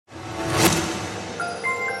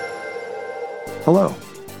Hello.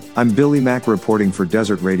 I'm Billy Mack reporting for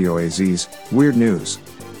Desert Radio AZ's Weird News.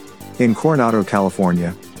 In Coronado,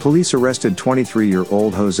 California, police arrested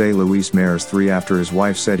 23-year-old Jose Luis Mares III after his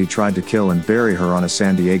wife said he tried to kill and bury her on a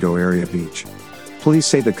San Diego area beach. Police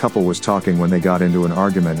say the couple was talking when they got into an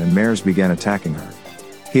argument and Mares began attacking her.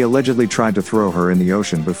 He allegedly tried to throw her in the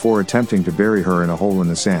ocean before attempting to bury her in a hole in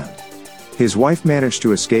the sand. His wife managed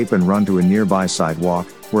to escape and run to a nearby sidewalk,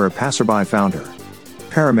 where a passerby found her.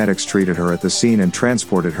 Paramedics treated her at the scene and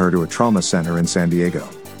transported her to a trauma center in San Diego.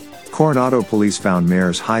 Coronado police found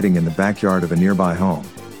Mares hiding in the backyard of a nearby home.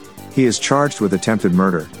 He is charged with attempted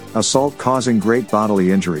murder, assault causing great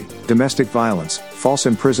bodily injury, domestic violence, false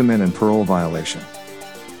imprisonment and parole violation.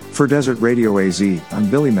 For Desert Radio AZ, I'm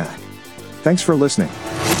Billy Mack. Thanks for listening.